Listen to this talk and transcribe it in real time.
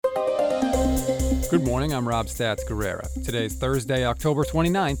Good morning, I'm Rob Stats Guerrera. Today's Thursday, October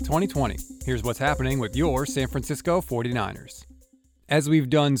 29th, 2020. Here's what's happening with your San Francisco 49ers. As we've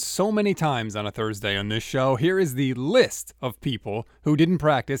done so many times on a Thursday on this show, here is the list of people who didn't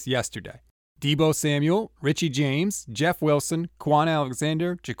practice yesterday. Deebo Samuel, Richie James, Jeff Wilson, Quan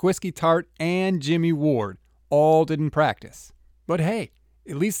Alexander, Jaquiski Tartt, and Jimmy Ward all didn't practice. But hey,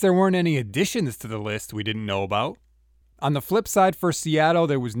 at least there weren't any additions to the list we didn't know about. On the flip side for Seattle,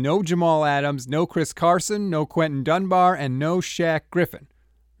 there was no Jamal Adams, no Chris Carson, no Quentin Dunbar, and no Shaq Griffin.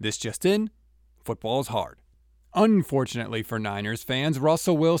 This just in, football is hard. Unfortunately for Niners fans,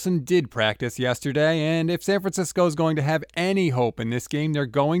 Russell Wilson did practice yesterday, and if San Francisco is going to have any hope in this game, they're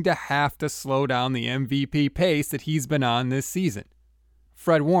going to have to slow down the MVP pace that he's been on this season.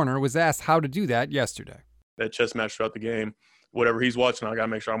 Fred Warner was asked how to do that yesterday. That chess match throughout the game, whatever he's watching, I got to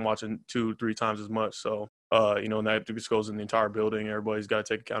make sure I'm watching 2-3 times as much. So, and that just goes in the entire building. Everybody's got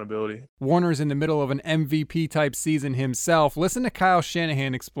to take accountability. Warner's in the middle of an MVP-type season himself. Listen to Kyle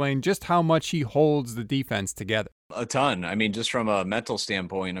Shanahan explain just how much he holds the defense together. A ton. I mean, just from a mental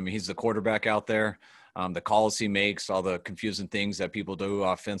standpoint, he's the quarterback out there. The calls he makes, all the confusing things that people do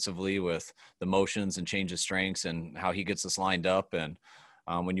offensively with the motions and change of strengths and how he gets us lined up. And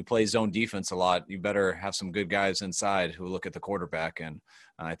when you play zone defense a lot, you better have some good guys inside who look at the quarterback, and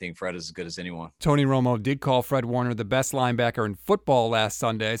I think Fred is as good as anyone. Tony Romo did call Fred Warner the best linebacker in football last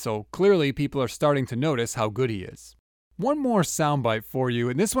Sunday, so clearly people are starting to notice how good he is. One more soundbite for you,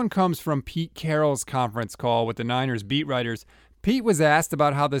 and this one comes from Pete Carroll's conference call with the Niners beat writers. Pete was asked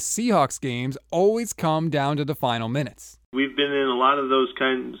about how the Seahawks games always come down to the final minutes. We've been in a lot of those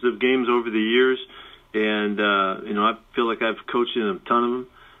kinds of games over the years. And, I feel like I've coached in a ton of them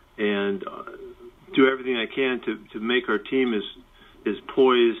and do everything I can to make our team as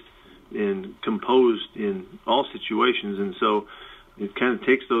poised and composed in all situations. And so it kind of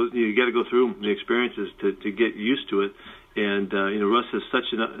takes those, you got to go through the experiences to get used to it. And, Russ has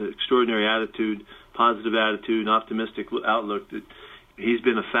such an extraordinary attitude, positive attitude, and optimistic outlook that he's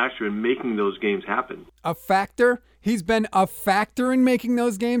been a factor in making those games happen. A factor? He's been a factor in making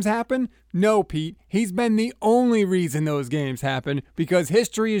those games happen? No, Pete. He's been the only reason those games happen, because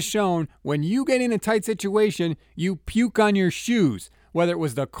history has shown when you get in a tight situation, you puke on your shoes. Whether it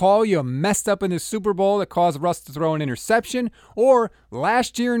was the call you messed up in the Super Bowl that caused Russ to throw an interception, or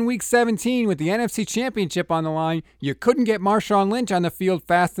last year in Week 17 with the NFC Championship on the line, you couldn't get Marshawn Lynch on the field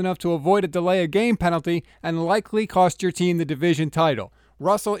fast enough to avoid a delay of game penalty and likely cost your team the division title.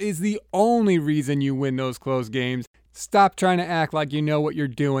 Russell is the only reason you win those close games. Stop trying to act like you know what you're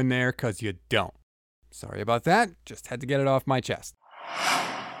doing there, because you don't. Sorry about that. Just had to get it off my chest.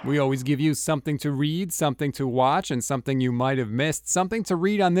 We always give you something to read, something to watch, and something you might have missed. Something to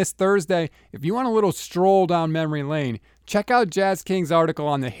read on this Thursday. If you want a little stroll down memory lane, check out Jazz King's article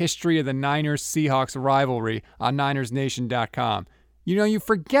on the history of the Niners-Seahawks rivalry on NinersNation.com. You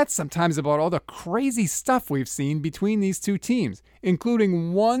forget sometimes about all the crazy stuff we've seen between these two teams,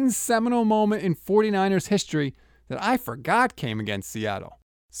 including one seminal moment in 49ers history that I forgot came against Seattle.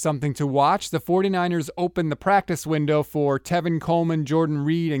 Something to watch, the 49ers opened the practice window for Tevin Coleman, Jordan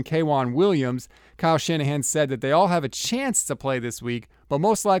Reed, and K'Wan Williams. Kyle Shanahan said that they all have a chance to play this week, but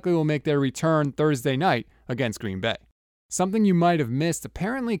most likely will make their return Thursday night against Green Bay. Something you might have missed,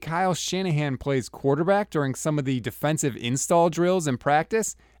 apparently Kyle Shanahan plays quarterback during some of the defensive install drills in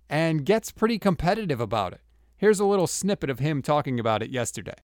practice and gets pretty competitive about it. Here's a little snippet of him talking about it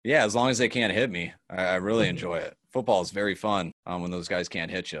yesterday. Yeah, as long as they can't hit me, I really enjoy it. Football is very fun when those guys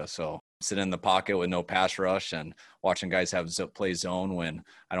can't hit you. So sitting in the pocket with no pass rush and watching guys play zone when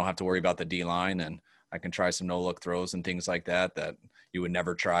I don't have to worry about the D-line, and I can try some no-look throws and things like that you would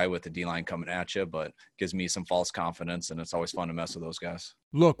never try with the D-line coming at you, but gives me some false confidence, and it's always fun to mess with those guys.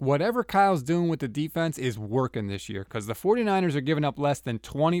 Look, whatever Kyle's doing with the defense is working this year, because the 49ers are giving up less than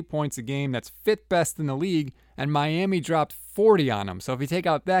 20 points a game. That's fifth best in the league, and Miami dropped 40 on them. So if you take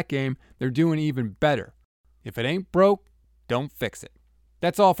out that game, they're doing even better. If it ain't broke, don't fix it.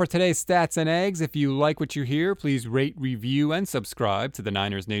 That's all for today's Stats and Eggs. If you like what you hear, please rate, review, and subscribe to the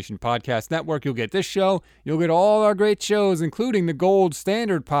Niners Nation Podcast Network. You'll get this show. You'll get all our great shows, including the Gold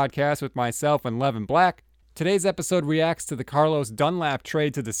Standard Podcast with myself and Levin Black. Today's episode reacts to the Carlos Dunlap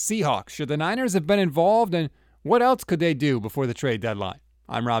trade to the Seahawks. Should the Niners have been involved, and what else could they do before the trade deadline?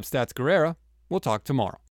 I'm Rob Stats Guerrera. We'll talk tomorrow.